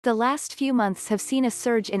The last few months have seen a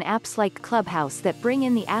surge in apps like Clubhouse that bring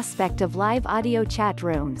in the aspect of live audio chat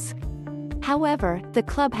rooms. However, the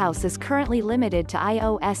Clubhouse is currently limited to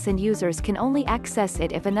iOS and users can only access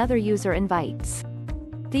it if another user invites.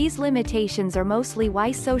 These limitations are mostly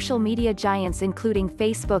why social media giants including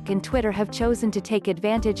Facebook and Twitter have chosen to take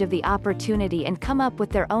advantage of the opportunity and come up with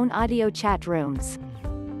their own audio chat rooms.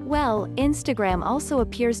 Well, Instagram also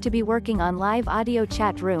appears to be working on live audio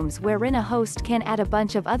chat rooms wherein a host can add a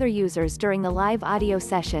bunch of other users during the live audio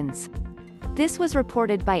sessions. This was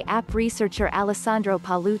reported by app researcher Alessandro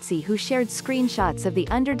Paluzzi, who shared screenshots of the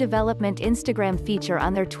under development Instagram feature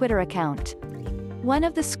on their Twitter account. One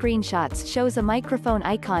of the screenshots shows a microphone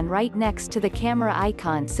icon right next to the camera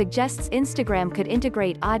icon, suggests Instagram could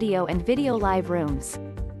integrate audio and video live rooms.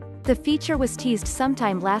 The feature was teased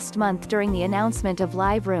sometime last month during the announcement of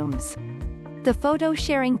live rooms. The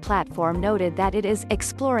photo-sharing platform noted that it is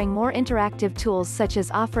exploring more interactive tools such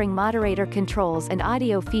as offering moderator controls and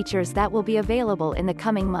audio features that will be available in the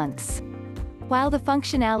coming months. While the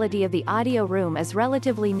functionality of the audio room is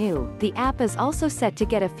relatively new, the app is also set to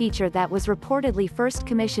get a feature that was reportedly first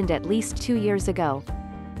commissioned at least 2 years ago.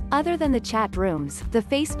 Other than the chat rooms, the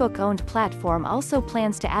Facebook-owned platform also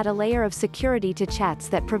plans to add a layer of security to chats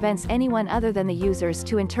that prevents anyone other than the users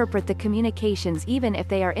to interpret the communications even if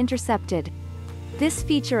they are intercepted. This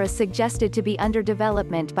feature is suggested to be under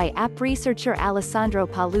development by app researcher Alessandro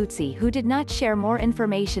Paluzzi, who did not share more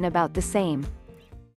information about the same.